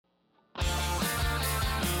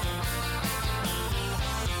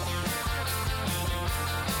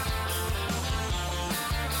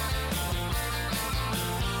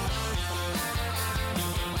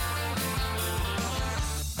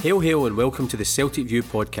Hail, hail and welcome to the Celtic View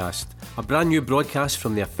Podcast, a brand new broadcast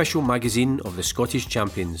from the official magazine of the Scottish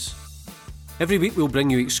Champions. Every week we'll bring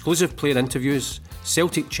you exclusive player interviews,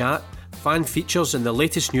 Celtic chat, fan features and the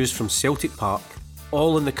latest news from Celtic Park,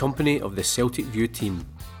 all in the company of the Celtic View team.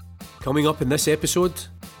 Coming up in this episode,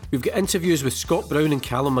 we've got interviews with Scott Brown and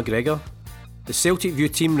Callum McGregor. The Celtic View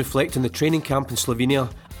team reflect on the training camp in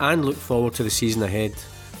Slovenia and look forward to the season ahead.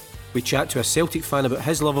 We chat to a Celtic fan about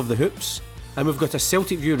his love of the hoops, and we've got a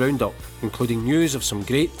Celtic View roundup, including news of some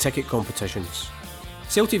great ticket competitions.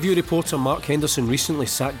 Celtic View reporter Mark Henderson recently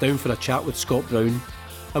sat down for a chat with Scott Brown,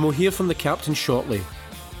 and we'll hear from the captain shortly.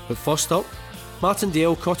 But first up, Martin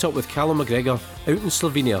Dale caught up with Callum McGregor out in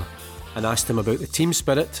Slovenia and asked him about the team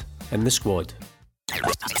spirit and the squad.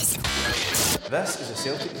 This is a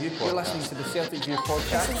Celtic View Podcast. You're listening to the Celtic View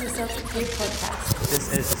Podcast. This is the Celtic View Podcast.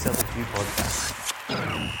 This is the Celtic View Podcast.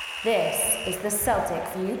 This is the Celtic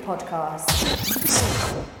View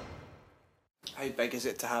Podcast. How big is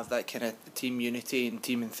it to have that kind of team unity and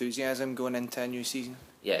team enthusiasm going into a new season?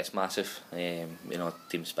 Yeah, it's massive.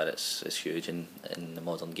 Team spirit's is huge in the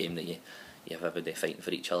modern game, that you have everybody fighting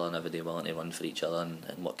for each other and everybody willing to run for each other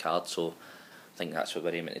and work hard. So I think that's what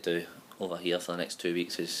we're aiming to do over here for the next 2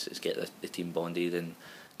 weeks is get the team bonded and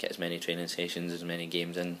get as many training sessions, as many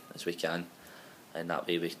games in as we can, and that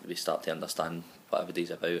way we start to understand what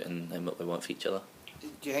everybody's about and what we want for each other.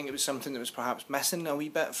 Do you think it was something that was perhaps missing a wee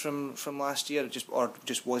bit from last year, or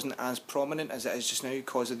just wasn't as prominent as it is just now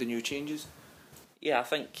because of the new changes? Yeah, I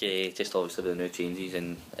think just obviously with the new changes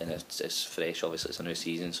and it's fresh. Obviously it's a new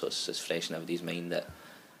season, so it's fresh in everybody's mind that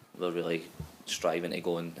we're really striving to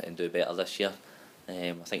go and do better this year.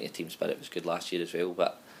 I think the team spirit was good last year as well,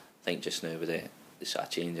 but I think just now with the sort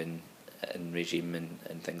of change in regime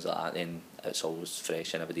and things like that, then it's always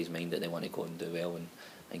fresh in everybody's mind that they want to go and do well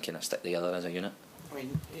and kind of stick together as a unit. I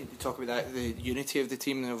mean, you talk about that, the unity of the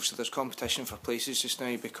team, and obviously there's competition for places just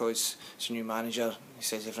now because it's a new manager. He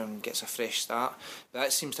says everyone gets a fresh start. But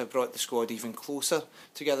that seems to have brought the squad even closer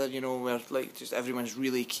together, where like just everyone's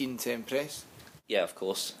really keen to impress. Yeah, of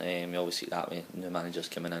course. We always see that with new managers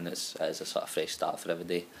coming in. It's a sort of fresh start for every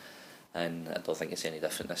day, and I don't think it's any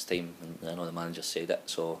different this time. And I know the manager said it,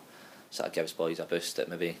 so sort of gives boys a boost that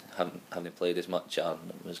maybe haven't played as much or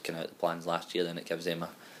was kind of out the plans last year. Then it gives them a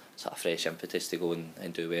sort of fresh impetus to go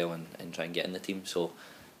and do well and try and get in the team. So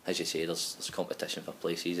as you say, there's competition for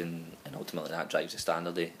places, and ultimately that drives the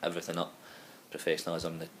standard of everything up.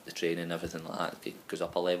 Professionalism, the training, everything like that, it goes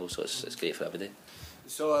up a level, so it's great for everybody.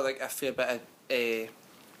 So like a fair bit of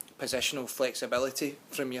positional flexibility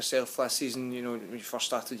from yourself last season. When you first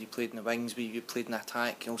started, you played in the wings, but you played in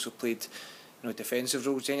attack. You also played defensive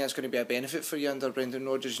roles. Do you think that's going to be a benefit for you under Brendan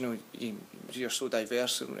Rodgers? You're so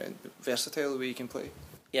diverse and versatile the way you can play.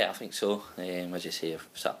 Yeah, I think so. As you say, I've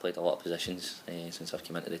sort of played a lot of positions since I've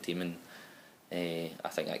come into the team, and I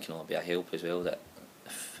think that can only be a help as well, that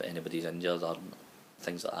if anybody's injured or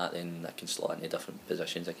things like that, then I can slot into different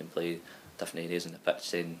positions. I can play different areas in the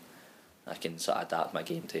pitch, then I can sort of adapt my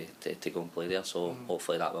game to go and play there, so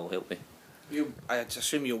hopefully that will help me. I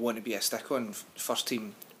assume you'll want to be a stick-on first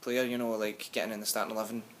team player, like getting in the starting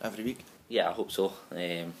 11 every week. Yeah, I hope so.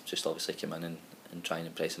 Just obviously come in and try and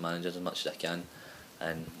impress the managers as much as I can,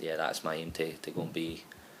 and yeah, that's my aim to go and be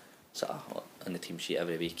sort of on the team sheet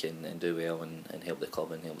every week and do well and help the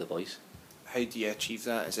club and help the boys. How do you achieve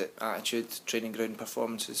that? Is it attitude, training ground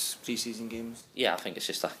performances, pre-season games? Yeah, I think it's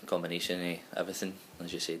just a combination of everything,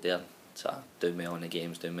 as you said there. Sort of doing well in the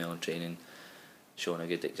games, doing well in training, showing a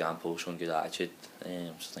good example, showing good attitude. So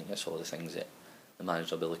I think that's all the things that the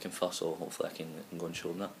manager will be looking for, so hopefully I can go and show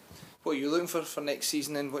them that. What are you looking for next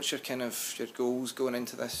season, and what's your goals going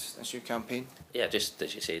into this new campaign? Yeah, just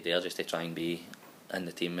as you said there, just to try and be in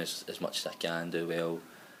the team as much as I can, do well,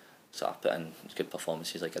 sort of put in good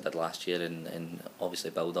performances like I did last year, and obviously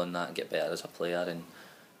build on that and get better as a player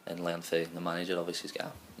and learn from the manager. Obviously he's got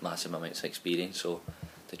a massive amount of experience, so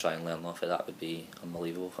to try and learn off of that would be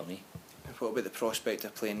unbelievable for me. And what about the prospect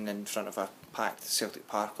of playing in front of a packed Celtic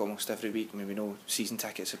Park almost every week? I mean, we know season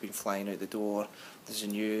tickets have been flying out the door. There's a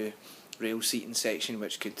new rail seating section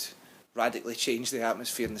which could radically change the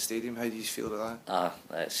atmosphere in the stadium. How do you feel about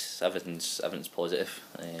that? Everything's positive.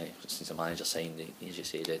 Since the manager signed, as you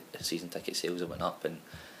say, the season ticket sales have went up, and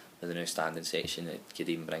with the new standing section, it could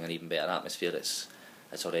even bring an even better atmosphere. It's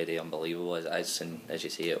already unbelievable as it is, and as you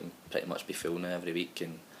say, it'll pretty much be full now every week,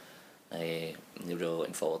 and you're really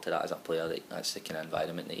looking forward to that as a player. That's the kind of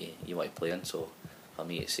environment that you want to play in. So for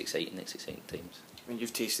me, it's exciting times. I mean,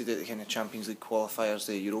 you've tasted it, the kind of Champions League qualifiers,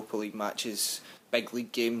 the Europa League matches, big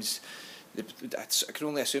league games. I can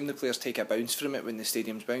only assume the players take a bounce from it when the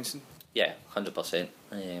stadium's bouncing. Yeah, 100%.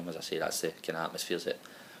 As I say, that's the kind of atmospheres that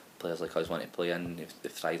players like us want to play in. They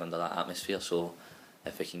thrive under that atmosphere. So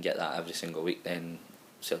if we can get that every single week, then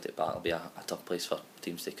Celtic Park will be a tough place for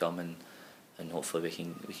teams to come, and hopefully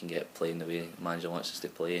we can get playing the way the manager wants us to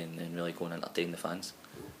play, and really go and entertain the fans.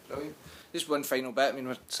 Brilliant. Just one final bit. I mean,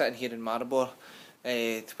 we're sitting here in Maribor,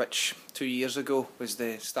 which 2 years ago was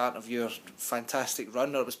the start of your fantastic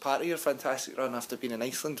run, or it was part of your fantastic run after being in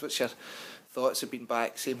Iceland. What's your thoughts of being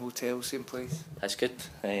back, same hotel, same place? It's good.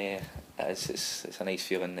 It's a nice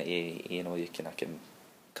feeling that you know you can. A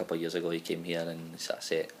couple of years ago you came here and sort of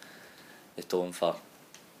set the tone for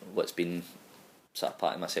what's been sort of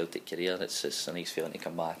part of my Celtic career. It's a nice feeling to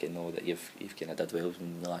come back and know that you've kind of did well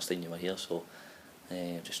from the last time you were here. So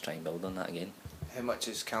just try and build on that again. How much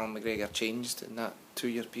has Callum McGregor changed in that 2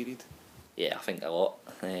 year period? Yeah, I think a lot.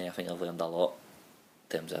 I think I've learned a lot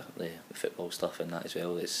in terms of the football stuff and that as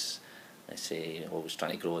well. It's always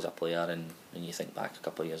trying to grow as a player, and when you think back a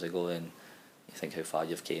couple of years ago and you think how far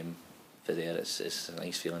you've came for there, it's a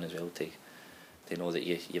nice feeling as well to know that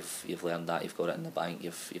you've learned that, you've got it in the bank,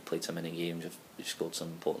 you've played so many games, you've scored some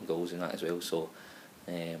important goals in that as well. So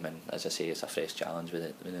and as I say, it's a fresh challenge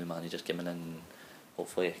with the new managers coming in, and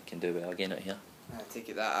hopefully I can do well again out here. I take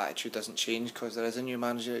it that attitude doesn't change because there is a new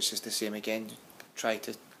manager, it's just the same again, try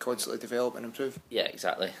to constantly develop and improve. Yeah,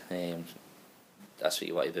 exactly. That's what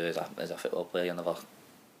you want to do as a football player. You're never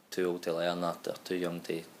too old to learn or too young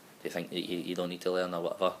to think that you don't need to learn or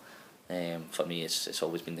whatever. For me, it's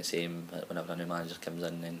always been the same. Whenever a new manager comes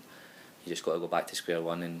in, and you just got to go back to square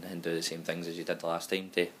one and do the same things as you did the last time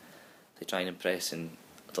to try and impress. And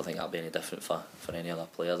I don't think that'll be any different for any other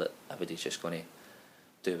player. That everybody's just going to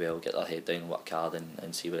do well, get their head down, work hard,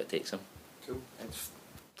 and see where it takes them. Cool.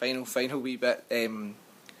 And final wee bit.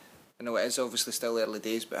 I know it is obviously still early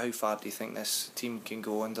days, but how far do you think this team can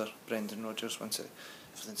go under Brendan Rodgers once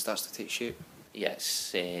everything starts to take shape? Yeah,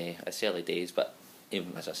 it's early days, but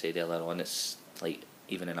even as I said earlier on, it's like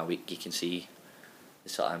even in a week you can see the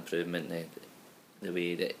sort of improvement, the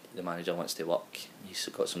way that the manager wants to work. He's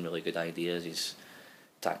got some really good ideas. He's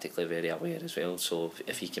tactically very aware as well. So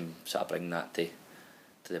if he can sort of bring that to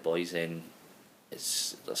the boys, then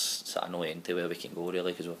there's sort of no end to where we can go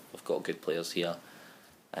really, because we've got good players here,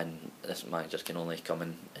 and this manager can only come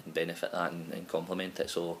and benefit that and complement it.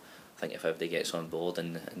 So I think if everybody gets on board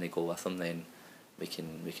and they go with them, then we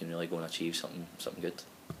can really go and achieve something good.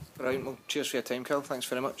 Right, well, cheers for your time, Cal. Thanks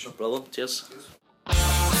very much. No problem. Cheers.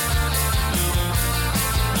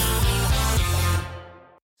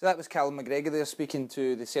 So that was Callum McGregor there speaking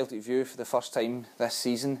to the Celtic View for the first time this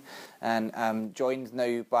season, and I'm joined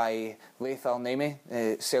now by Leith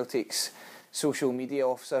Al-Naimi, Celtic's social media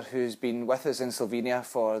officer, who's been with us in Slovenia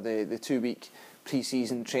for the 2 week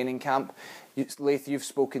pre-season training camp. Leith, you've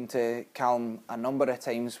spoken to Callum a number of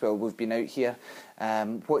times while we've been out here.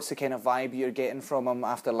 What's the kind of vibe you're getting from him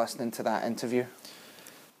after listening to that interview?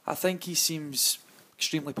 I think he seems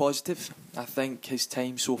extremely positive. I think his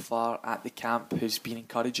time so far at the camp has been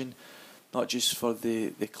encouraging, not just for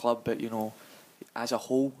the club, but as a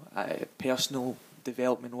whole, personal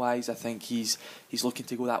development wise. I think he's looking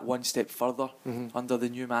to go that one step further under the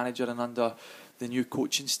new manager and under the new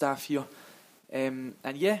coaching staff here. And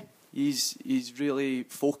yeah, he's really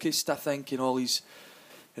focused, I think, in all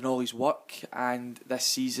his work, and this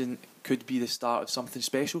season could be the start of something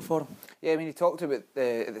special for him. Yeah, I mean, he talked about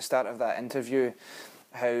at the start of that interview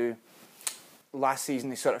how last season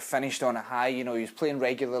he sort of finished on a high. He was playing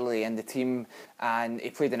regularly in the team, and he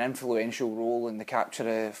played an influential role in the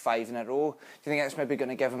capture of 5 in a row. Do you think that's maybe going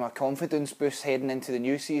to give him a confidence boost heading into the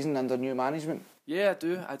new season under new management? Yeah,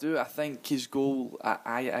 I do. I think his goal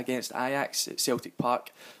against Ajax at Celtic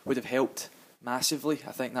Park would have helped massively.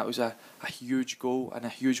 I think that was a huge goal and a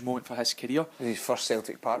huge moment for his career. It was his first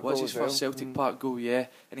Celtic Park goal. Was his first Celtic Park goal, yeah.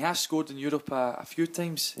 And he has scored in Europe a few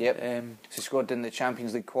times. Yep. So he scored in the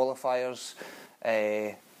Champions League qualifiers,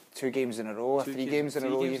 2 games in a row, 3 games in a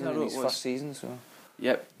row even in his first season. So.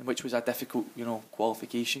 Yep, which was a difficult,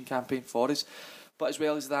 qualification campaign for us. But as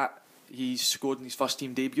well as that, he's scored in his first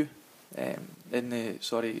team debut in the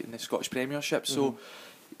Scottish Premiership. So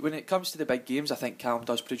when it comes to the big games, I think Callum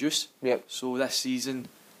does produce. Yep. So this season,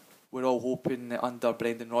 we're all hoping that under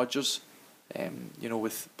Brendan Rodgers,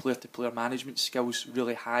 with player-to-player management skills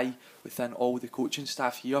really high within all the coaching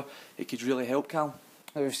staff here, it could really help Callum.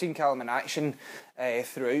 We've seen Callum in action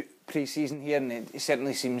throughout pre-season here, and he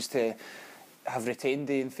certainly seems to have retained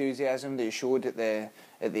the enthusiasm that he showed at the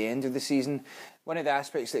end of the season. One of the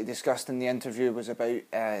aspects that he discussed in the interview was about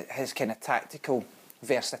his kind of tactical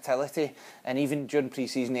versatility, and even during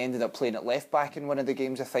pre-season he ended up playing at left back in one of the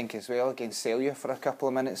games, I think, as well, against Celtic for a couple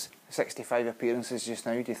of minutes. 65 appearances just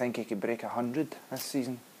now. Do you think he could break 100 this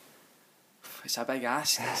season? It's a big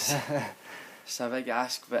ask. It's a big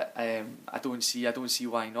ask, but I don't see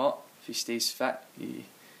why not. If he stays fit,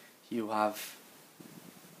 he'll have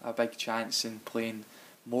a big chance in playing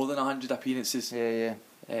more than 100 appearances. Yeah.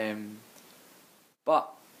 But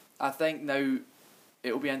I think now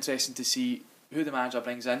it'll be interesting to see who the manager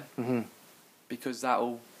brings in, because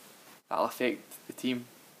that'll affect the team,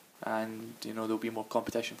 and there'll be more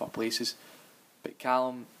competition for places. But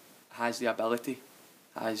Callum has the ability,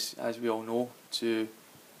 as we all know, to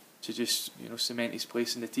just cement his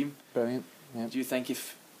place in the team. Brilliant. Yeah. Do you think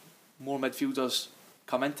if more midfielders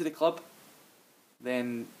come into the club,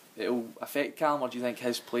 then it'll affect Callum, or do you think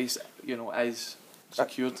his place is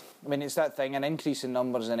secured? I mean, it's that thing, an increase in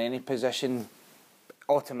numbers in any position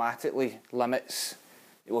automatically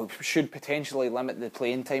should potentially limit the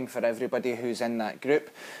playing time for everybody who's in that group.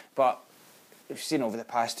 But we've seen over the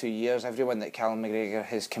past 2 years, everyone that Callum McGregor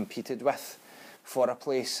has competed with for a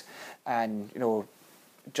place, and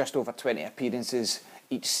just over 20 appearances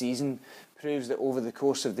each season proves that over the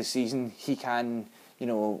course of the season he can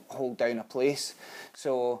hold down a place.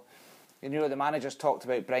 So the manager's talked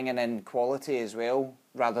about bringing in quality as well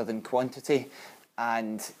rather than quantity,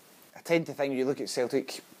 and I tend to think, you look at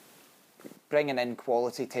Celtic, bringing in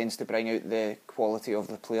quality tends to bring out the quality of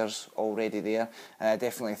the players already there, and I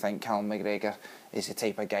definitely think Callum McGregor is the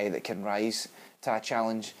type of guy that can rise to a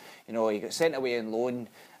challenge. He got sent away on loan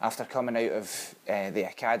after coming out of the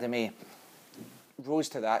academy, rose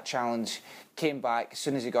to that challenge, came back as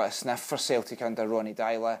soon as he got a sniff for Celtic under Ronnie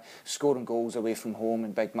Dyla, scoring goals away from home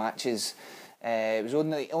in big matches. It was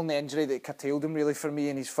only injury that curtailed him really for me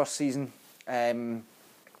in his first season, and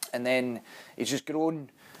then he's just grown,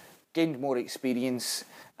 gained more experience,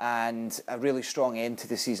 and a really strong end to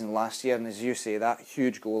the season last year. And as you say, that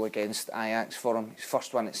huge goal against Ajax for him, his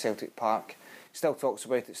first one at Celtic Park, still talks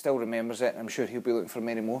about it, still remembers it, and I'm sure he'll be looking for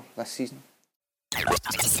many more this season.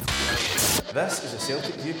 This is a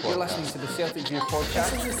Celtic View Podcast. You're listening to the Celtic View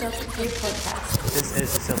Podcast. This is the Celtic View Podcast. This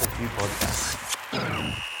is the Celtic View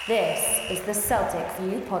Podcast. This is the Celtic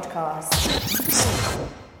View Podcast.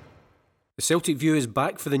 The Celtic View is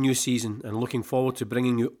back for the new season and looking forward to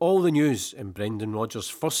bringing you all the news in Brendan Rodgers'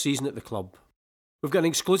 first season at the club. We've got an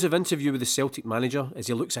exclusive interview with the Celtic manager as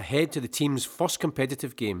he looks ahead to the team's first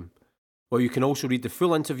competitive game, while you can also read the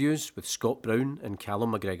full interviews with Scott Brown and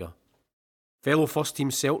Callum McGregor. Fellow first team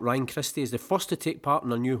Celt Ryan Christie is the first to take part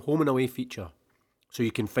in our new home and away feature, so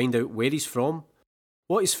you can find out where he's from,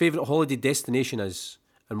 what his favourite holiday destination is,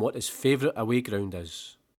 and what his favourite away ground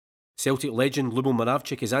is. Celtic legend Lubomir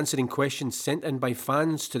Moravcik is answering questions sent in by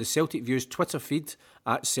fans to the Celtic View's Twitter feed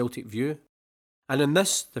 @Celtic View. And in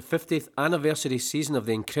this, the 50th anniversary season of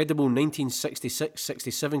the incredible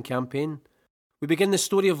 1966-67 campaign, we begin the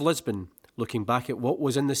story of Lisbon, looking back at what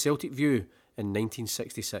was in the Celtic View in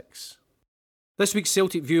 1966. This week's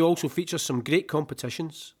Celtic View also features some great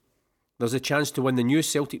competitions. There's a chance to win the new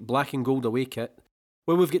Celtic Black and Gold away kit,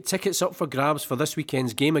 where we've got tickets up for grabs for this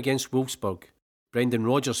weekend's game against Wolfsburg, Brendan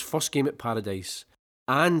Rodgers' first game at Paradise,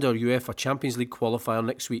 and our UEFA Champions League qualifier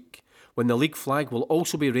next week, when the league flag will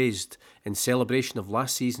also be raised in celebration of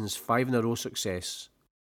last season's 5-in-a-row success.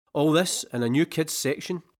 All this in a new kids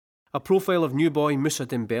section, a profile of new boy Moussa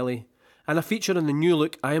Dembele, and a feature on the new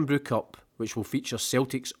look Iron Brew Cup, which will feature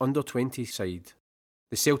Celtic's under-20 side.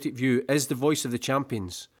 The Celtic View is the voice of the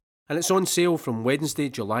champions, and it's on sale from Wednesday,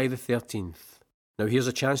 July the 13th. Now here's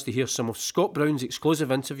a chance to hear some of Scott Brown's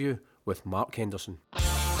exclusive interview with Mark Henderson.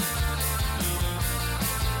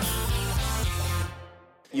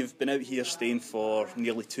 You've been out here staying for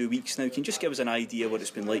nearly 2 weeks now. Can you just give us an idea what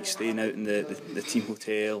it's been like staying out in the team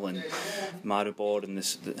hotel and Maribor and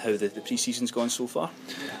how the pre-season's gone so far?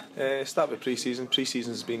 Start with pre-season.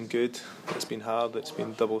 Pre-season's been good. It's been hard. It's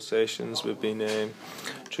been double sessions. We've been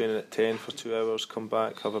training at 10 for 2 hours, come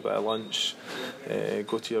back, have a bit of lunch,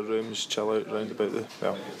 go to your rooms, chill out round about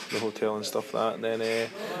the hotel and stuff like that, and then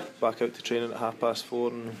back out to training at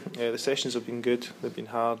 4:30. And the sessions have been good. They've been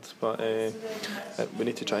hard, but we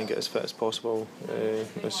need to try and get as fit as possible.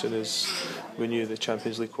 As soon as we knew the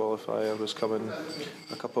Champions League qualifier was coming,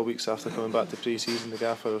 a couple of weeks after coming back to pre-season, the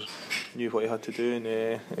gaffer knew what he had to do, and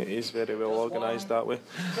it is very well organised that way.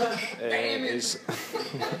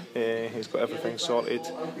 He's got everything sorted,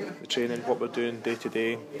 the training, what we're doing day to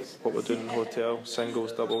day, what we're doing in the hotel,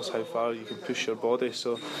 singles, doubles, how far you can push your body.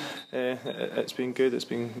 So it's been good. It's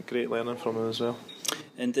been great learning from him as well.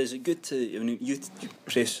 And is it good to, you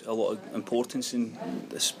place a lot of importance in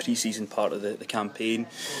this pre-season part of the campaign.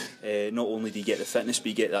 Not only do you get the fitness, but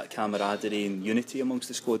you get that camaraderie and unity amongst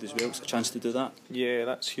the squad as well. It's a chance to do that. Yeah,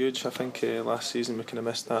 that's huge. I think last season we kind of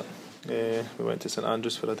missed that. We went to St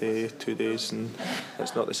Andrews for a day, 2 days, and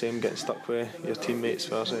it's not the same getting stuck with your teammates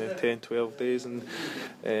for 10, 12 days. And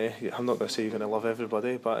I'm not going to say you're going to love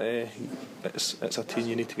everybody, but it's a team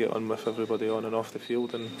you need to get on with everybody on and off the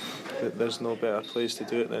field, and there's no better place to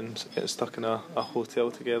do it than getting stuck in a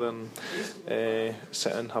hotel together and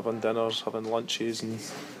sitting, having dinners, having lunches, and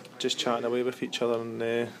just chatting away with each other,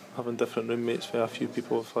 and having different roommates for a few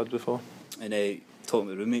people I've had before. And talking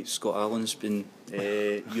about roommates, Scott Allen's been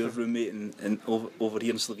your roommate in over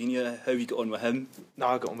here in Slovenia. How have you got on with him? No,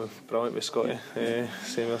 I got on brilliant with Scotty.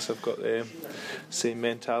 Same as I've got the same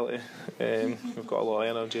mentality. We've got a lot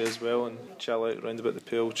of energy as well, and chill out round about the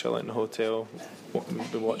pool, chill out in the hotel.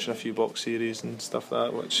 We've been watching a few box series and stuff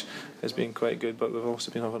like that, which has been quite good. But we've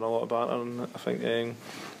also been having a lot of banter, and I think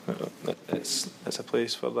it's a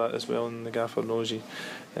place for that as well. And the gaffer knows you.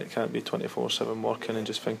 It can't be 24/7 working and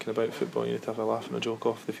just thinking about football. You need to have a laugh and a joke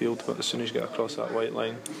off the field. But as soon as you get across that white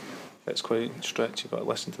line, it's quite strict. You've got to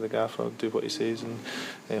listen to the gaffer, do what he says, and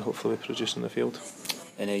hopefully we produce on the field.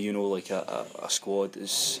 And like a squad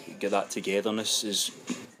get that togetherness is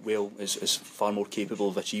far more capable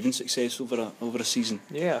of achieving success over a season.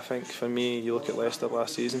 Yeah, I think for me, you look at Leicester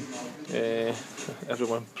last season,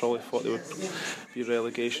 everyone probably thought there would be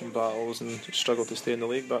relegation battles and struggle to stay in the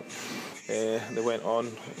league, but they went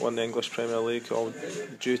on, won the English Premier League, all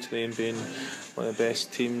due to them being one of the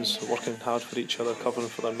best teams, working hard for each other, covering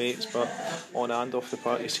for their mates, but on and off the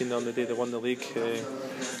park, you've seen them on the day they won the league. I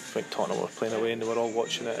think Tottenham were playing away and they were all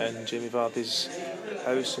watching it in Jamie Vardy's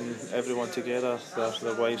house, and everyone together,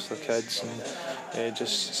 their wives, their kids, and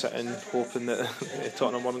just sitting hoping that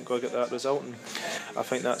Tottenham weren't going to get that result. And I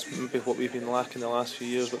think that's maybe what we've been lacking the last few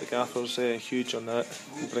years, but the gaffer's huge on that,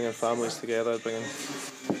 bringing families together,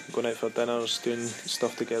 going out for dinners, doing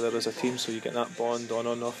stuff together as a team, so you get that bond on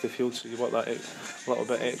and off the field, so you want that little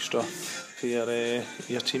bit extra for your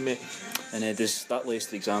teammate. And does that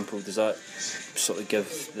Leicester example, does that sort of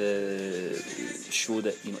show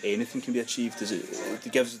that anything can be achieved? Does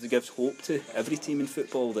it gives hope to every team in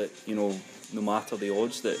football that no matter the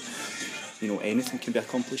odds that anything can be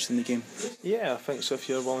accomplished in the game? Yeah, I think so. If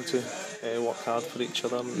you're willing to work hard for each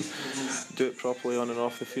other and do it properly on and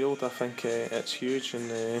off the field, I think it's huge. And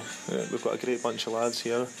we've got a great bunch of lads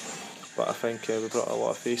here, but I think we brought a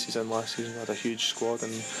lot of faces in last season. We had a huge squad,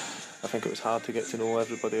 and I think it was hard to get to know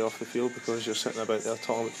everybody off the field because you're sitting about there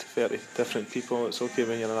talking to 30 different people. It's okay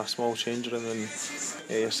when you're in a small change room and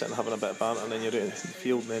you're sitting having a bit of banter, and then you're out in the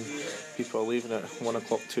field and then people are leaving at 1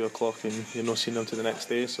 o'clock, 2 o'clock, and you're not seeing them to the next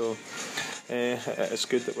day. So it's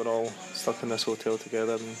good that we're all stuck in this hotel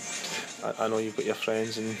together, and I know you've got your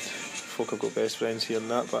friends and folk have got best friends here and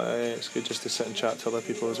that, but it's good just to sit and chat to other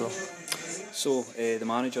people as well. So the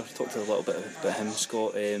manager, talked a little bit about him,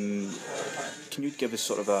 Scott. Can you give us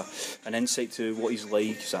sort of an insight to what he's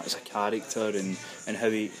like as a character and how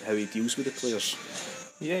he deals with the players?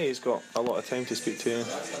 Yeah, he's got a lot of time to speak to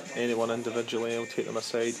anyone individually. He'll take them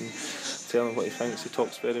aside and tell them what he thinks. He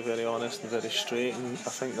talks very, very honest and very straight, and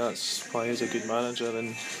I think that's why he's a good manager.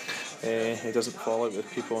 And he doesn't fall out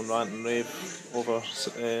with people and rant and rave over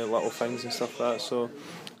little things and stuff like that. So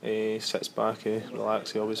he sits back, he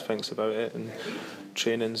relaxes, he always thinks about it, and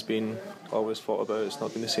training's been always thought about. It's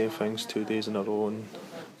not been the same things 2 days in a row, and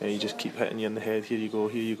you just keep hitting you in the head, here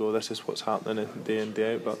you go, this is what's happening day in,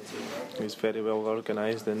 day out. But he's very well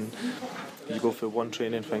organised, and you go from one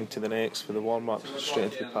training thing to the next, for the warm-up straight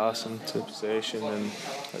into the passing to possession, and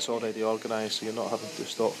it's already organised, so you're not having to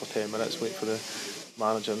stop for 10 minutes, wait for the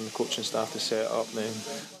manager and the coaching staff to set up, then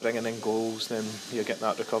bringing in goals, then you're getting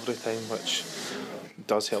that recovery time, which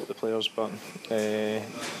does help the players, but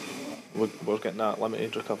we're getting that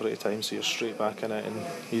limited recovery time, so you're straight back in it, and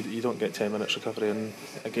you don't get 10 minutes recovery in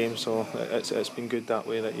a game. So it's been good that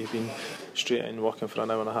way, that you've been straight in working for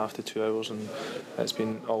an hour and a half to 2 hours, and it's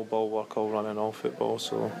been all ball work, all running, all football.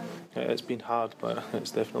 So it's been hard, but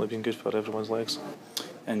it's definitely been good for everyone's legs.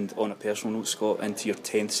 And on a personal note, Scott, into your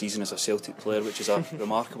 10th season as a Celtic player, which is a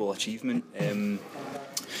remarkable achievement.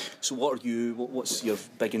 So what's your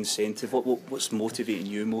big incentive? What's motivating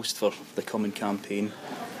you most for the coming campaign?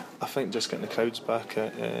 I think just getting the crowds back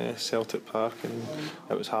at Celtic Park, and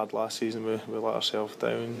it was hard last season. We let ourselves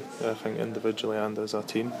down, I think, individually and as a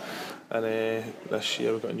team. And this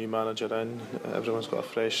year we've got a new manager in. Everyone's got a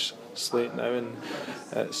fresh slate now, and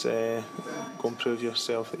it's go and prove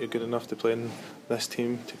yourself that you're good enough to play in this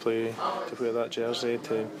team, to wear that jersey,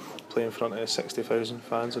 to play in front of 60,000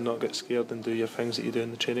 fans and not get scared and do your things that you do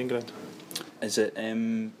in the training ground. Is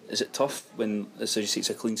it tough when, as you say, it's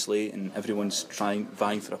a clean slate and everyone's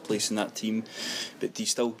vying for a place in that team, but do you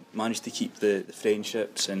still manage to keep the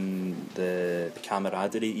friendships and the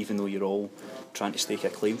camaraderie, even though you're all trying to stake a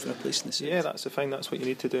claim for a place in the side? Yeah, that's the thing. That's what you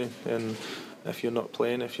need to do. And if you're not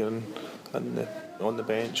playing, if you're on the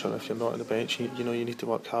bench, or if you're not on the bench, you know you need to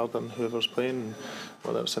work harder than whoever's playing.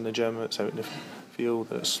 Whether it's in the gym, it's out in the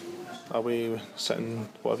field, it's away, sitting,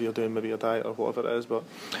 whatever you're doing, maybe your diet or whatever it is. But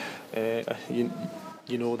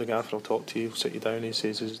you know the gaffer will talk to you, sit you down. He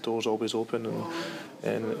says his door's always open,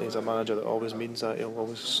 and he's a manager that always means that. He'll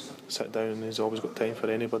always sit down, and he's always got time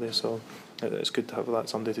for anybody. So it's good to have that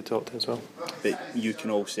somebody to talk to as well. But you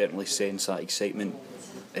can all certainly sense that excitement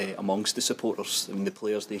amongst the supporters. I mean, the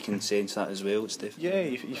players, they can sense that as well. It's yeah,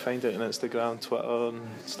 you find it on Instagram, Twitter and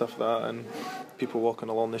stuff like that, and people walking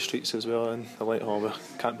along the streets as well, and they're like, oh, we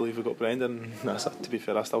can't believe we got Brendan. To be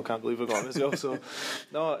fair, I still can't believe we got him as well. So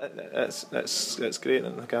no, it's great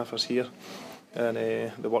that the gaffer's here, and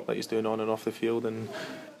the work that he's doing on and off the field, and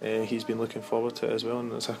he's been looking forward to it as well,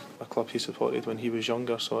 and it's a club he supported when he was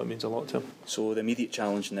younger, so it means a lot to him. So the immediate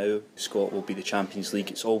challenge now, Scott, will be the Champions League.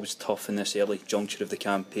 It's always tough in this early juncture of the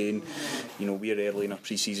campaign. You know, we're early in our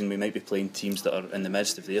pre-season, we might be playing teams that are in the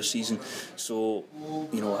midst of their season, so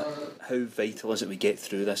you know, how vital is it we get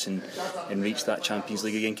through this and reach that Champions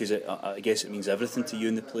League again, because I guess it means everything to you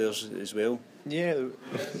and the players as well. Yeah,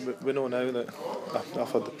 we know now that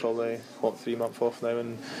I've had probably 3 months off now,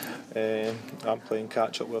 and I'm playing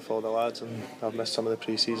catch up with all the lads, and I've missed some of the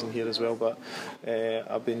pre-season here as well, but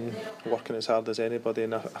I've been working as hard as anybody,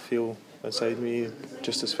 and I feel inside me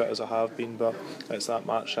just as fit as I have been, but it's that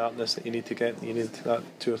match sharpness that you need to get. You need that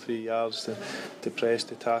 2 or 3 yards to press,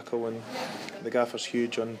 to tackle, and the gaffer's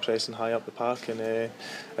huge on pressing high up the park, and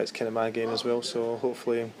it's kind of my game as well, so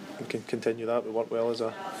hopefully we can continue that. We work well as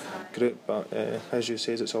a group, but as you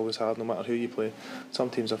say, it's always hard no matter who you play. Some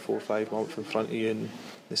teams are 4 or 5 months in front of you in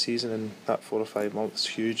the season, and that 4 or 5 months is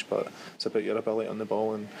huge, but it's about your ability on the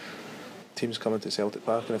ball, and teams coming to Celtic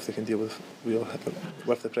Park, and if they can deal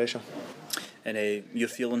with the pressure. And you're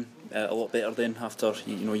feeling a lot better then after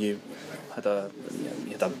you had a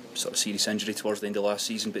sort of serious injury towards the end of last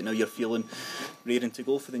season, but now you're feeling raring to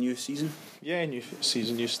go for the new season? Yeah, new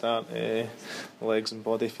season, new start, legs and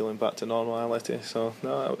body feeling back to normality, so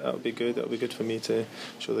no, that'll be good. It'll be good for me to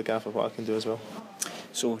show the gaffer what I can do as well.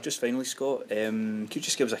 So just finally, Scott, could you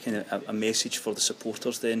just give us a kind of a message for the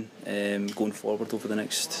supporters then, going forward over the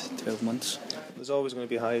next 12 months? There's always going to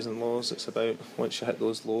be highs and lows. It's about, once you hit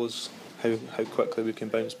those lows, how quickly we can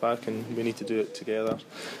bounce back, and we need to do it together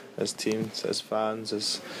as teams, as fans,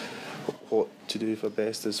 as what to do for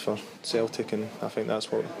best is for Celtic, and I think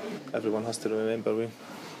that's what everyone has to remember.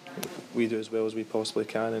 We do as well as we possibly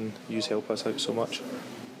can, and you help us out so much.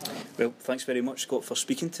 Well, thanks very much, Scott, for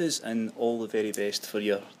speaking to us, and all the very best for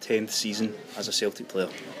your 10th season as a Celtic player.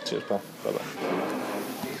 Cheers, pal. Bye-bye.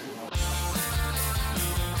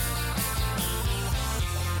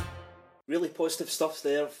 Really positive stuff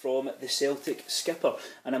there from the Celtic skipper,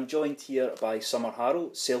 and I'm joined here by Summer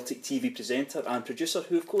Harrell, Celtic TV presenter and producer,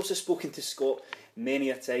 who of course has spoken to Scott many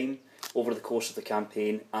a time over the course of the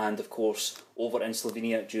campaign, and of course over in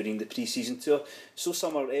Slovenia during the pre-season tour. So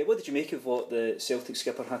Summer, what did you make of what the Celtic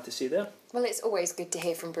skipper had to say there? Well, it's always good to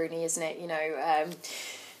hear from Bruni, isn't it? You know,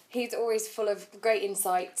 he's always full of great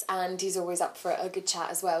insights, and he's always up for a good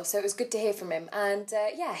chat as well. So it was good to hear from him. And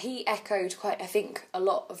he echoed a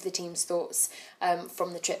lot of the team's thoughts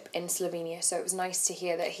from the trip in Slovenia. So it was nice to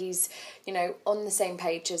hear that he's, you know, on the same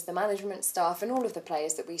page as the management staff and all of the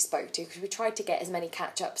players that we spoke to, because we tried to get as many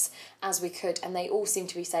catch-ups as we could, and they all seem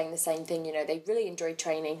to be saying the same thing. You know, they really enjoyed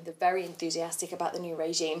training. They're very enthusiastic about the new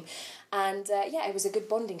regime. And it was a good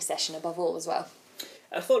bonding session above all as well.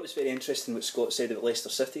 I thought it was very interesting what Scott said about Leicester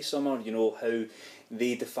City, Summer, you know, how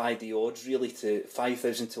they defied the odds really to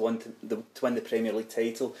 5,000 to 1 to win the Premier League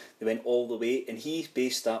title. They went all the way, and he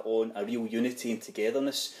based that on a real unity and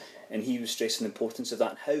togetherness, and he was stressing the importance of that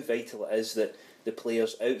and how vital it is that the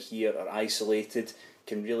players out here are isolated,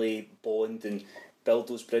 can really bond and build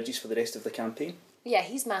those bridges for the rest of the campaign. Yeah,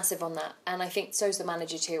 he's massive on that, and I think so's the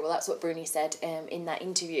manager too. Well, that's what Bruni said in that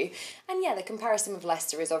interview. And yeah, the comparison with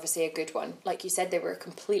Leicester is obviously a good one. Like you said, they were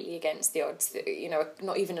completely against the odds. You know,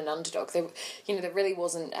 not even an underdog. There really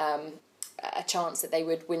wasn't a chance that they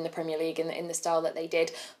would win the Premier League in the style that they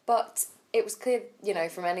did. But it was clear, you know,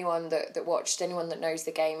 from anyone that watched, anyone that knows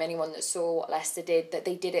the game, anyone that saw what Leicester did, that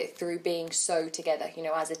they did it through being so together, you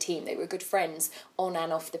know, as a team. They were good friends on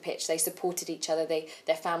and off the pitch. They supported each other.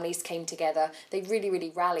 Their families came together. They really,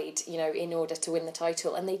 really rallied, you know, in order to win the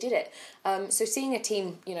title, and they did it. So seeing a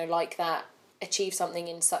team, you know, like that, achieve something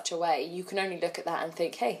in such a way, you can only look at that and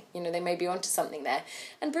think, hey, you know, they may be onto something there.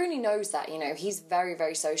 And Bruni knows that, you know, he's very,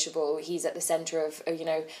 very sociable. He's at the centre of you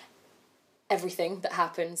know, everything that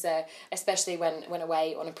happens, especially when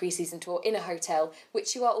away on a pre-season tour in a hotel,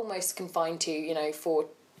 which you are almost confined to, you know, for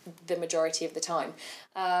the majority of the time.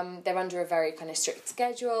 They're under a very kind of strict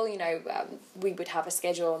schedule. You know, we would have a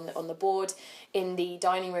schedule on the board in the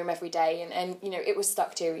dining room every day, and you know, it was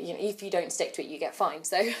stuck to. You know, if you don't stick to it, you get fined.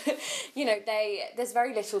 So, you know, there's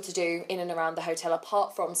very little to do in and around the hotel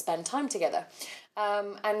apart from spend time together.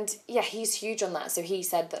 And yeah, he's huge on that. So he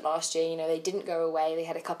said that last year, you know, they didn't go away. They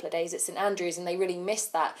had a couple of days at St Andrews, and they really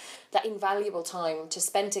missed that invaluable time to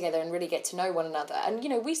spend together and really get to know one another. And you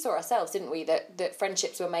know, we saw ourselves, didn't we, that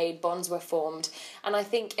friendships were made, bonds were formed. And I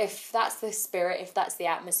think if that's the spirit, if that's the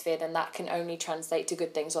atmosphere, then that can only translate to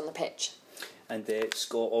good things on the pitch. And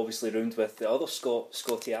Scott obviously roomed with the other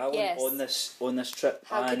Scotty Allen on this trip.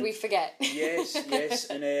 How could we forget? Yes,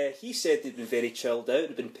 and he said they'd been very chilled out,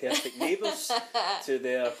 they'd been perfect neighbours to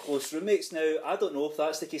their close roommates. Now, I don't know if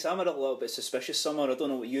that's the case. I'm a little bit suspicious, Summer. I don't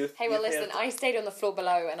know what you've listen, I stayed on the floor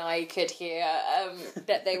below and I could hear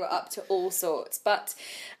that they were up to all sorts. But,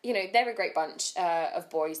 you know, they're a great bunch of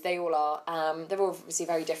boys. They all are. They're all obviously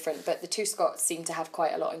very different, but the two Scots seem to have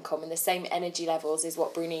quite a lot in common. The same energy levels is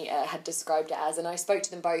what Bruni had described it as, and I spoke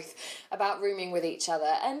to them both about rooming with each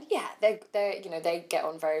other, and yeah, they you know, they get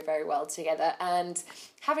on very, very well together and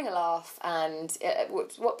having a laugh. And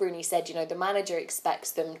what Bruni said, you know, the manager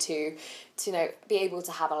expects them to you know, be able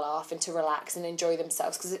to have a laugh and to relax and enjoy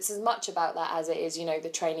themselves, because it's as much about that as it is, you know, the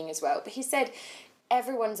training as well. But he said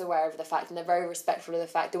everyone's aware of the fact, and they're very respectful of the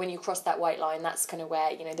fact that when you cross that white line, that's kind of where,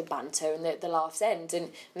 you know, the banter and the laughs end, and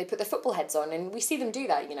they put their football heads on, and we see them do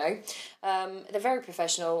that, you know. They're very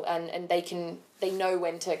professional, and they know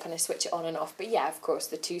when to kind of switch it on and off. But yeah, of course,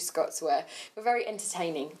 the two Scots were very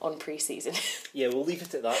entertaining on pre-season. Yeah, we'll leave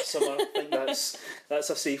it at that, Summer. I think that's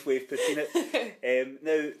a safe way of putting it.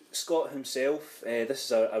 Now, Scott himself, this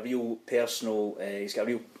is a real personal, he's got a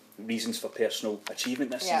real reasons for personal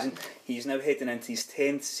achievement this season. He's now heading into his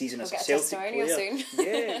 10th season as a Celtic player. Soon.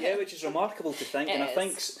 yeah, which is remarkable to think. And I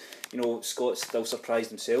think, you know, Scott's still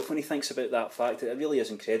surprised himself when he thinks about that fact. It really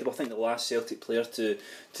is incredible. I think the last Celtic player to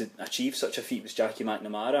achieve such a feat was Jackie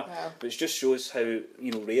McNamara, which just shows how,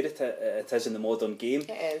 you know, rare it is in the modern game.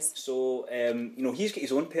 It is. So, you know, he's got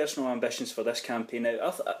his own personal ambitions for this campaign.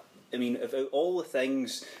 Now, I mean, of all the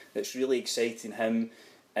things that's really exciting him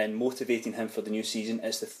and motivating him for the new season,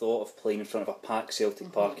 it's the thought of playing in front of a packed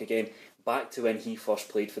Celtic Park again, back to when he first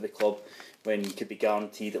played for the club, when he could be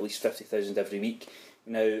guaranteed at least 50,000 every week.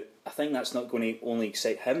 Now, I think that's not going to only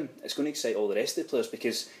excite him, it's going to excite all the rest of the players,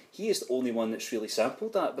 because he is the only one that's really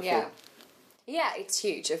sampled that before. Yeah, it's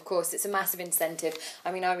huge, of course. It's a massive incentive.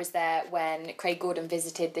 I mean, I was there when Craig Gordon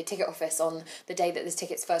visited the ticket office on the day that the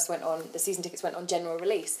season tickets went on general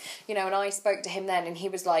release. You know, and I spoke to him then, and he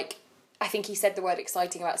was like, I think he said the word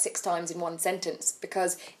exciting about 6 times in one sentence,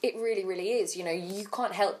 because it really, really is. You know, you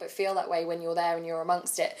can't help but feel that way when you're there and you're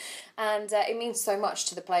amongst it. And it means so much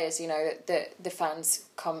to the players, you know, that the fans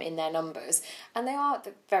come in their numbers. And they are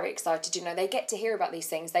very excited, you know. They get to hear about these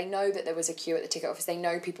things. They know that there was a queue at the ticket office. They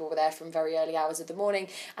know people were there from very early hours of the morning.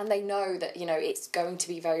 And they know that, you know, it's going to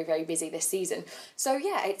be very, very busy this season. So,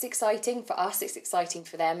 yeah, it's exciting for us. It's exciting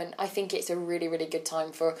for them. And I think it's a really, really good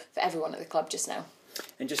time for everyone at the club just now.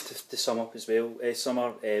 And just to sum up as well,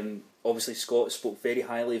 Summer, obviously Scott spoke very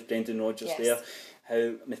highly of Brendan Rodgers there,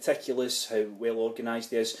 how meticulous, how well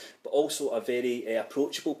organised he is, but also a very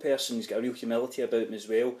approachable person. He's got a real humility about him as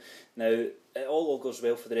well. Now, it all goes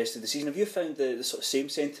well for the rest of the season. Have you found the sort of same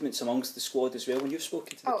sentiments amongst the squad as well when you've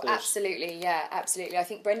spoken to the players? Absolutely, yeah, absolutely. I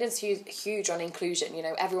think Brendan's huge on inclusion. You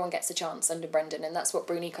know, everyone gets a chance under Brendan, and that's what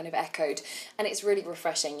Bruni kind of echoed. And it's really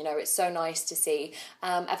refreshing. You know, it's so nice to see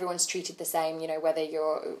everyone's treated the same. You know, whether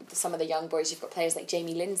you're some of the young boys, you've got players like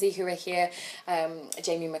Jamie Lindsay who are here,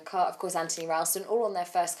 Jamie McCart, of course, Anthony Ralston, all on their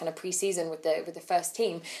first kind of pre-season with the first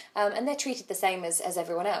team, and they're treated the same as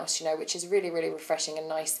everyone else. You know, which is really, really refreshing and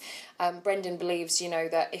nice. Brendan believes, you know,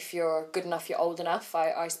 that if you're good enough, you're old enough.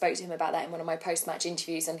 I spoke to him about that in one of my post-match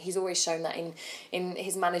interviews, and he's always shown that in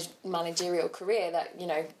his managerial career, that, you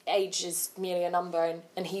know, age is merely a number,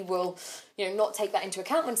 and he will, you know, not take that into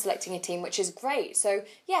account when selecting a team, which is great. So,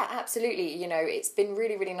 yeah, absolutely, you know, it's been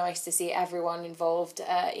really, really nice to see everyone involved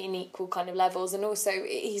in equal kind of levels, and also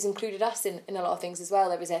he's included us in a lot of things as well.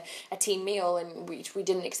 There was a team meal, and which we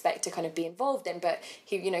didn't expect to kind of be involved in, but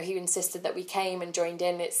he insisted that we came and joined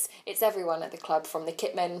in. It's everyone at the club, from the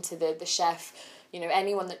kitmen to the chef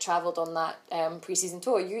anyone that travelled on that pre-season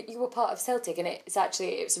tour, you were part of Celtic, and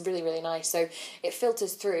it's really, really nice. So it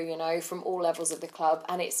filters through, from all levels of the club,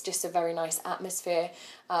 and it's just a very nice atmosphere,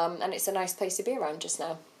 and it's a nice place to be around just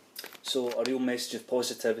now. So a real message of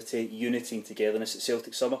positivity, unity and togetherness at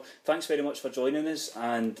Celtic Summer. Thanks very much for joining us,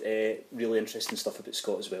 and really interesting stuff about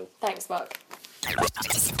Scott as well. Thanks, Mark.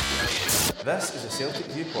 This is a Celtic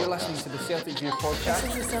View Podcast. You're listening to the Celtic View Podcast.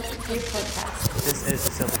 This is the Celtic View Podcast. This is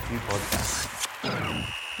the Celtic View Podcast.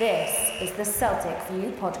 This is the Celtic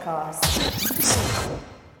View Podcast.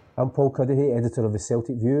 I'm Paul Cuddihy, editor of the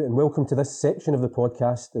Celtic View, and welcome to this section of the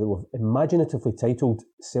podcast that we've imaginatively titled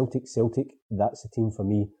Celtic, That's the Team for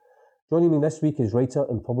Me. Joining me this week is writer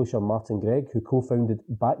and publisher Martin Gregg, who co-founded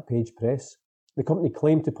Backpage Press. The company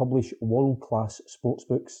claimed to publish world-class sports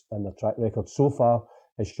books, and their track record so far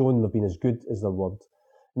has shown they've been as good as their word.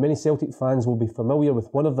 Many Celtic fans will be familiar with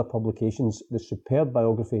one of their publications, the superb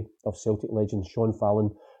biography of Celtic legend Sean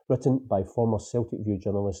Fallon, written by former Celtic View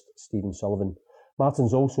journalist Stephen Sullivan.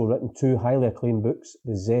 Martin's also written two highly acclaimed books,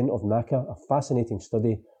 The Zen of Naka, a fascinating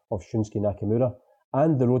study of Shunsuke Nakamura,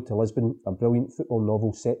 and The Road to Lisbon, a brilliant football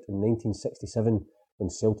novel set in 1967 when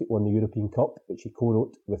Celtic won the European Cup, which he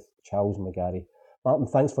co-wrote with Charles McGarry. Martin,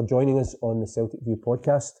 thanks for joining us on the Celtic View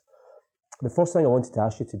podcast. The first thing I wanted to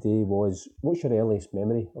ask you today was, what's your earliest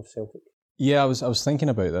memory of Celtic? Yeah, I was thinking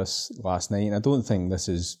about this last night, and I don't think this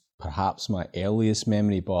is perhaps my earliest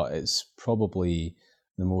memory, but it's probably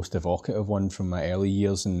the most evocative one from my early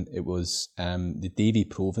years, and it was the Davy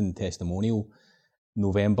Provan testimonial,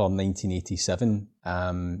 November 1987,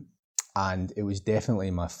 and it was definitely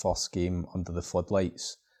my first game under the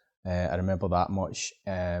floodlights. I remember that much.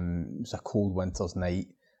 It was a cold winter's night.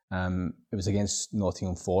 It was against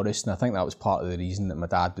Nottingham Forest, and I think that was part of the reason that my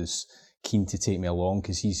dad was keen to take me along,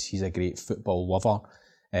 because he's a great football lover,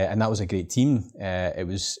 and that was a great team. It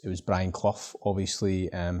was Brian Clough, obviously.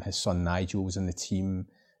 His son Nigel was in the team.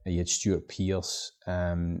 You had Stuart Pearce,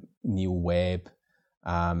 Neil Webb.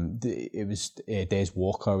 It was Des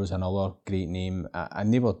Walker was another great name,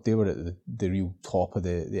 and they were at the real top of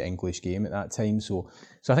the English game at that time. So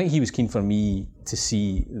I think he was keen for me to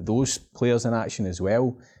see those players in action as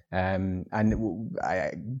well. And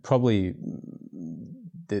probably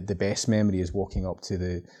the best memory is walking up to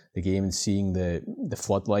the game and seeing the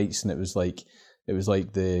floodlights, and it was like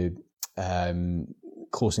the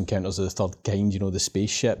Close Encounters of the Third Kind, the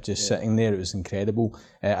spaceship just sitting there. It was incredible.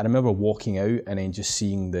 I remember walking out and then just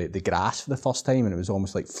seeing the grass for the first time, and it was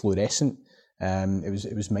almost like fluorescent.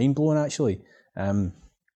 It was mind blowing actually.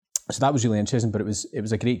 So that was really interesting, but it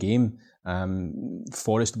was a great game.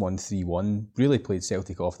 Forest won 3-1. Really played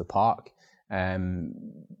Celtic off the park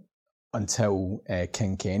until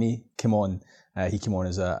King Kenny came on. He came on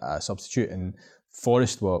as a substitute, and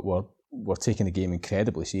Forest were taking the game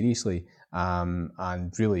incredibly seriously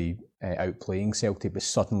and really outplaying Celtic. But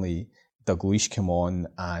suddenly Dalglish came on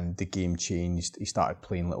and the game changed. He started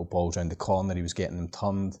playing little balls around the corner. He was getting them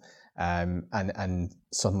turned. And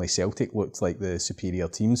suddenly Celtic looked like the superior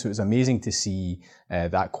team. So it was amazing to see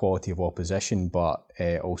that quality of opposition, but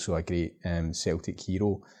also a great Celtic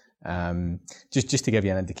hero. Just to give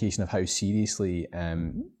you an indication of how seriously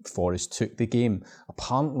Forest took the game,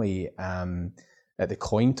 apparently at the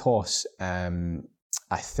coin toss,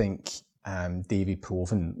 I think Davy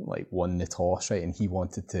Provan won the toss, right? And he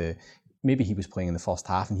wanted to, maybe he was playing in the first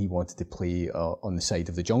half and he wanted to play on the side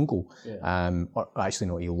of the jungle. Yeah. Or actually,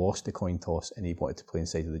 no, he lost the coin toss and he wanted to play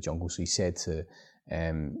inside of the jungle. So he said to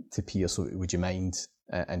Pearce, "Would you mind?"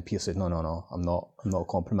 And Pearce said, "No, I'm not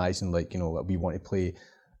compromising. We want to play."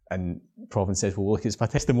 And Provan says, "Well, look, it's my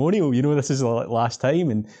testimonial. This is the last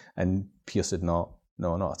time." And Pearce said, "No,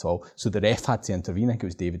 not at all." So the ref had to intervene. I think it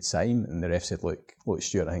was David Syme, and the ref said, "Look,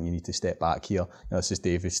 Stuart, I think you need to step back here. This is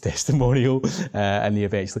David's testimonial." And he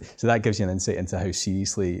eventually, so that gives you an insight into how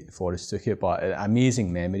seriously Forest took it. But an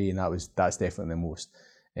amazing memory, and that's definitely the most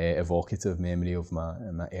evocative memory of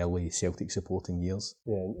my early Celtic supporting years.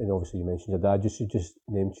 Yeah, and obviously you mentioned your dad. You should just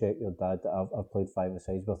name check your dad. I've played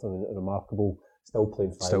five-a-sides with him. Remarkable. Still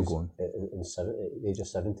playing fives. Still going. In the age of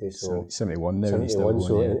 70. So 71 now. 71, going,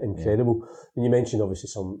 so yeah, incredible. Yeah. And you mentioned obviously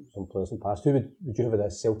some players in the past. Who would you have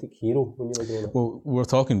as a Celtic hero when you were growing up? Well, we were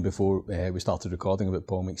talking before we started recording about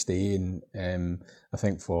Paul McStay, and I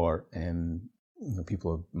think for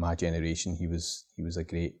people of my generation, he was a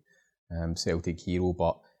great Celtic hero.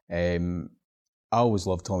 But I always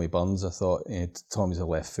loved Tommy Burns. I thought Tommy's a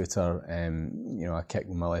left footer. I kicked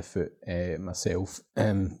with my left foot myself,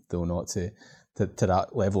 though not to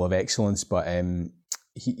that level of excellence, but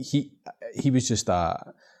he was just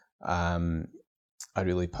a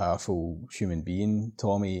really powerful human being,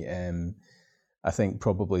 Tommy. I think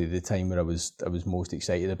probably the time where I was most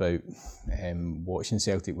excited about watching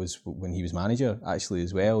Celtic was when he was manager, actually,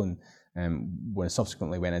 as well. And when I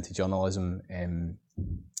subsequently went into journalism,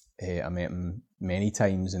 I met him many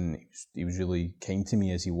times, and he was really kind to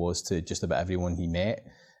me, as he was to just about everyone he met.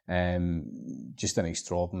 Just an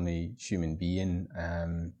extraordinary human being.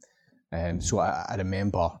 So I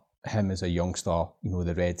remember him as a youngster,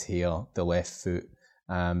 the red hair, the left foot,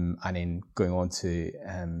 and then going on to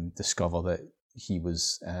discover that he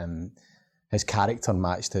was his character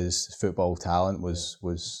matched his football talent was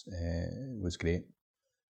great.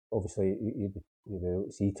 Obviously, you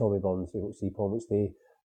see Tommy Burns, you don't see Paul McStay.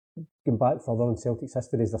 Going back further in Celtic's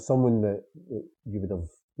history, is there someone that you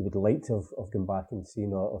would like to have gone back and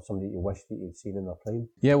seen, or somebody that you wish that you'd seen in their prime?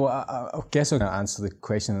 Yeah, well, I guess I'm going to answer the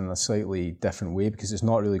question in a slightly different way, because it's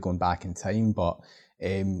not really going back in time, but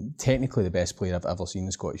technically the best player I've ever seen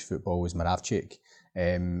in Scottish football was Moravcik.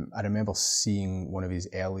 I remember seeing one of his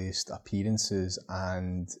earliest appearances,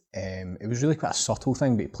 and it was really quite a subtle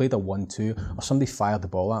thing, but he played a 1-2, or somebody fired the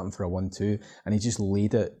ball at him for a 1-2, and he just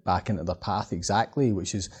laid it back into their path exactly,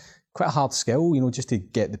 which is quite a hard skill, just to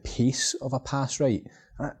get the pace of a pass right.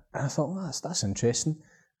 And I thought, well, that's interesting.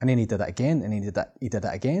 And then he did it again, and he did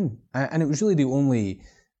it again. And it was really the only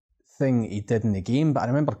thing he did in the game, but I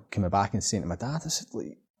remember coming back and saying to my dad, I said,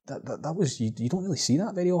 like, that was, you don't really see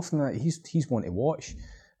that very often. He's one to watch.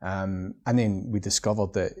 And then we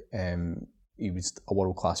discovered that he was a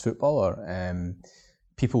world-class footballer.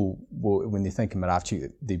 People, when they think of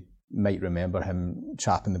Moravcik, they might remember him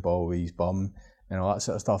trapping the ball with his bum and all that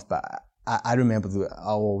sort of stuff. But I remember,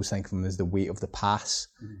 I'll always think of him as the weight of the pass,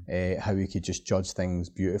 how he could just judge things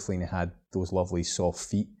beautifully, and he had those lovely soft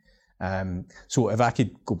feet. So if I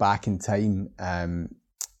could go back in time,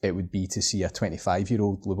 it would be to see a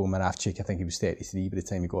 25-year-old Lubo Moravcik. I think he was 33 by the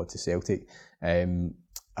time he got to Celtic.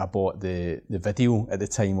 I bought the video at the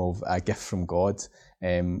time of A Gift from God,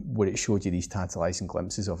 where it showed you these tantalising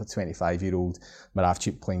glimpses of a 25-year-old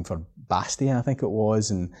Moravcik playing for Bastia, I think it was,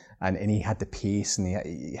 and he had the pace, and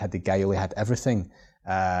he had the guile, he had everything.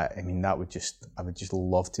 I would just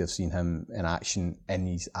love to have seen him in action in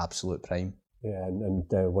his absolute prime. Yeah, and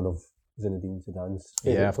one of Zinedine Zidane's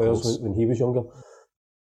players when he was younger.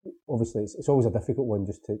 Obviously, it's always a difficult one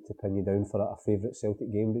just to pin you down for a favourite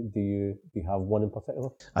Celtic game, but do you have one in particular?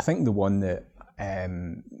 I think the one that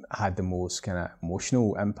had the most kind of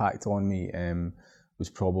emotional impact on me was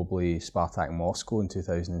probably Spartak Moscow in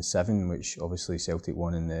 2007, which obviously Celtic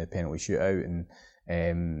won in the penalty shootout,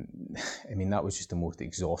 and that was just the most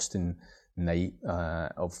exhausting night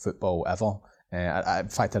of football ever. In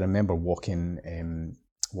fact, I remember walking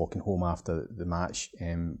home after the match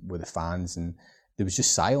with the fans, and there was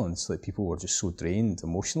just silence. Like, people were just so drained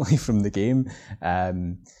emotionally from the game.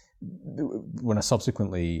 When I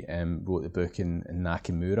subsequently wrote the book in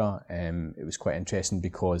Nakamura, it was quite interesting,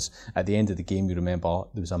 because at the end of the game, you remember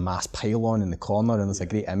there was a mass pylon in the corner, and there's a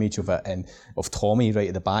great image of it, and of Tommy right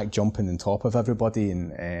at the back jumping on top of everybody,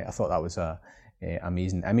 and I thought that was a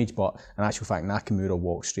amazing image. But in actual fact, Nakamura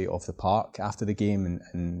walked straight off the park after the game,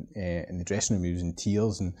 and in the dressing room he was in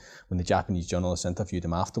tears, and when the Japanese journalist interviewed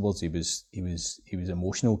him afterwards, he was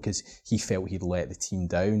emotional, because he felt he'd let the team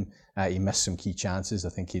down. He missed some key chances. I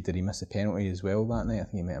think he missed a penalty as well that night. I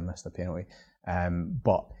think he might have missed a penalty,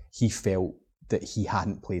 but he felt that he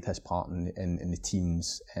hadn't played his part in the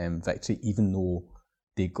team's victory, even though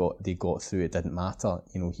they got through. It didn't matter.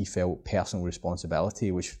 He felt personal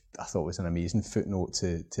responsibility, which I thought was an amazing footnote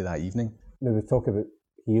to that evening. Now, we talk about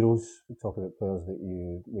heroes, we talk about players that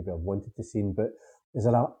you maybe have wanted to see, but is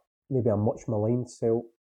there maybe a much maligned Celt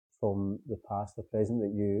from the past or present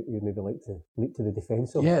that you maybe like to leap to the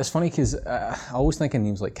defence of? Yeah, it's funny, because I always think of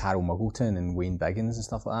names like Carol Muggleton and Wayne Biggins and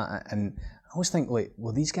stuff like that, and I always think, like,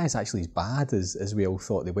 were these guys actually as bad as we all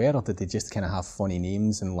thought they were, or did they just kind of have funny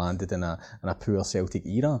names and landed in a poor Celtic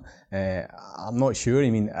era? I'm not sure.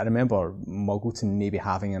 I remember Muggleton maybe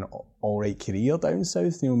having an alright career down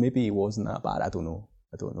south. Maybe he wasn't that bad. I don't know.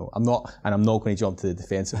 I'm not going to jump to the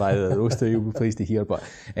defence of either of those two. You'll be pleased to hear, but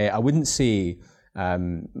I wouldn't say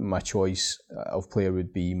my choice of player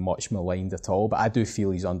would be much maligned at all, but I do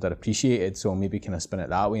feel he's underappreciated, so maybe kind of spin it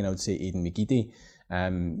that way, and I would say Aidan McGeady.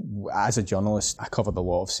 As a journalist, I covered a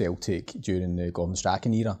lot of Celtic during the Gordon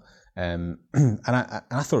Strachan era, and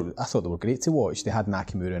I thought they were great to watch. They had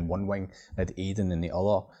Nakamura in one wing, they had Aidan in the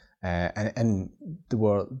other, and they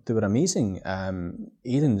were amazing.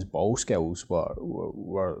 Aidan's ball skills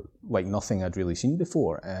were like nothing I'd really seen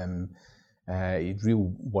before. He had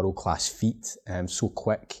real world-class feet, so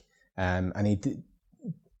quick, and he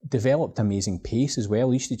developed amazing pace as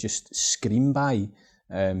well. He used to just scream by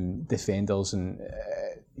defenders, and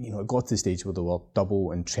it got to the stage where they were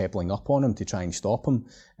double and trebling up on him to try and stop him.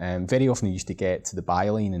 Very often he used to get to the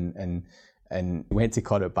byline and went to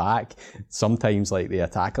cut it back. Sometimes like the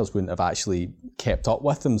attackers wouldn't have actually kept up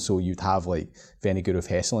with him, so you'd have like Vennegoor of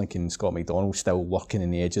Hesselink and Scott McDonald still working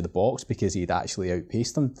in the edge of the box because he'd actually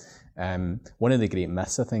outpaced them. One of the great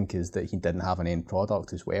myths, I think, is that he didn't have an end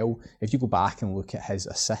product as well. If you go back and look at his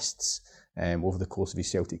assists over the course of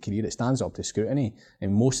his Celtic career, it stands up to scrutiny,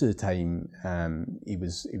 and most of the time he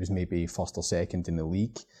was maybe first or second in the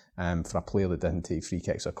league. For a player that didn't take free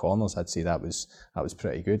kicks or corners, I'd say that was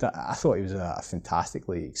pretty good. I thought he was a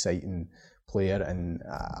fantastically exciting player, and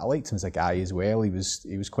I liked him as a guy as well. He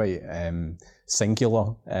was quite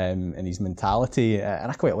singular in his mentality,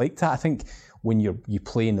 and I quite liked that. I think when you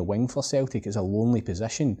play in the wing for Celtic, it's a lonely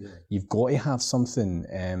position. Yeah. You've got to have something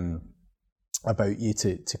about you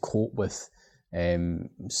to cope with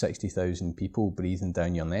 60,000 people breathing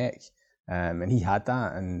down your neck. And he had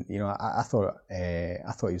that, and I thought he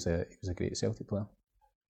was a great Celtic player.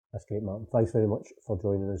 That's great, Martin. Thanks very much for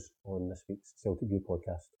joining us on this week's Celtic View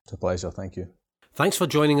podcast. It's a pleasure, thank you. Thanks for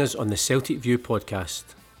joining us on the Celtic View podcast.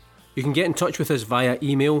 You can get in touch with us via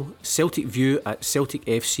email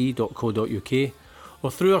celticview@celticfc.co.uk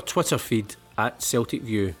or through our Twitter feed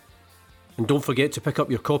 @CelticView. And don't forget to pick up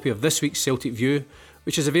your copy of this week's Celtic View,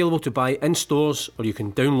 which is available to buy in stores, or you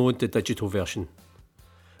can download the digital version.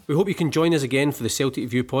 We hope you can join us again for the Celtic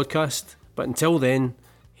View podcast, but until then,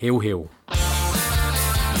 hail hail.